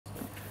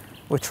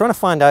We're trying to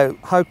find out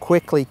how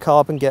quickly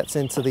carbon gets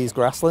into these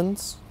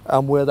grasslands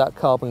and where that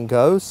carbon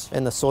goes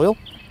in the soil.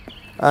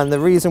 And the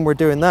reason we're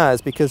doing that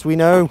is because we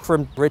know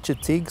from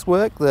Richard Teague's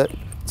work that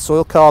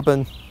soil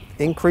carbon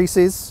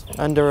increases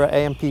under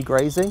AMP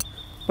grazing,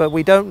 but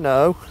we don't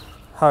know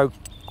how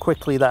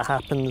quickly that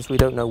happens. We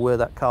don't know where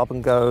that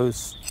carbon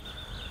goes,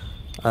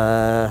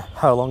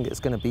 how long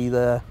it's going to be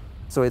there.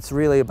 So it's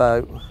really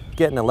about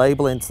getting a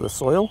label into the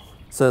soil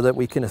so that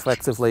we can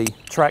effectively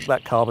track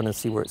that carbon and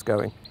see where it's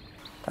going.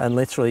 And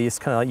literally, it's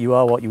kind of like you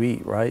are what you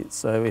eat, right?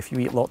 So if you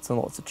eat lots and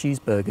lots of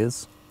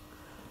cheeseburgers,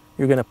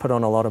 you're going to put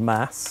on a lot of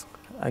mass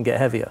and get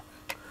heavier.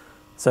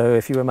 So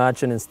if you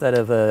imagine instead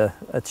of a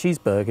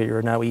cheeseburger,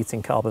 you're now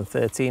eating carbon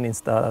 13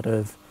 instead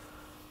of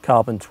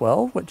carbon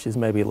 12, which is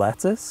maybe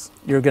lettuce,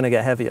 you're going to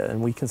get heavier.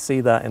 And we can see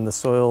that in the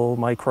soil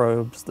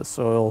microbes, the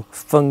soil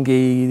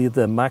fungi,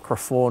 the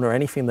macrofauna,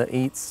 anything that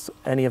eats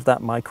any of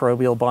that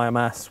microbial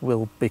biomass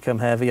will become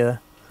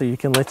heavier. So you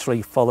can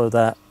literally follow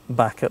that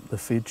back up the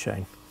food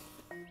chain.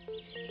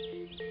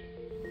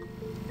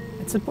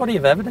 It's a body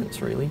of evidence,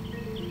 really.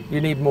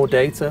 You need more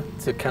data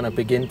to kind of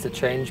begin to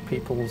change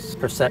people's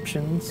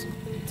perceptions.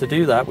 To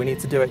do that, we need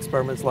to do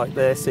experiments like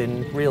this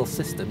in real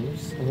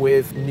systems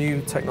with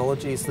new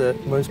technologies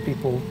that most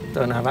people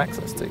don't have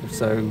access to.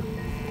 So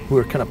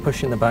we're kind of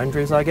pushing the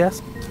boundaries, I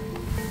guess.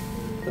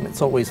 And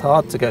it's always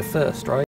hard to go first, right?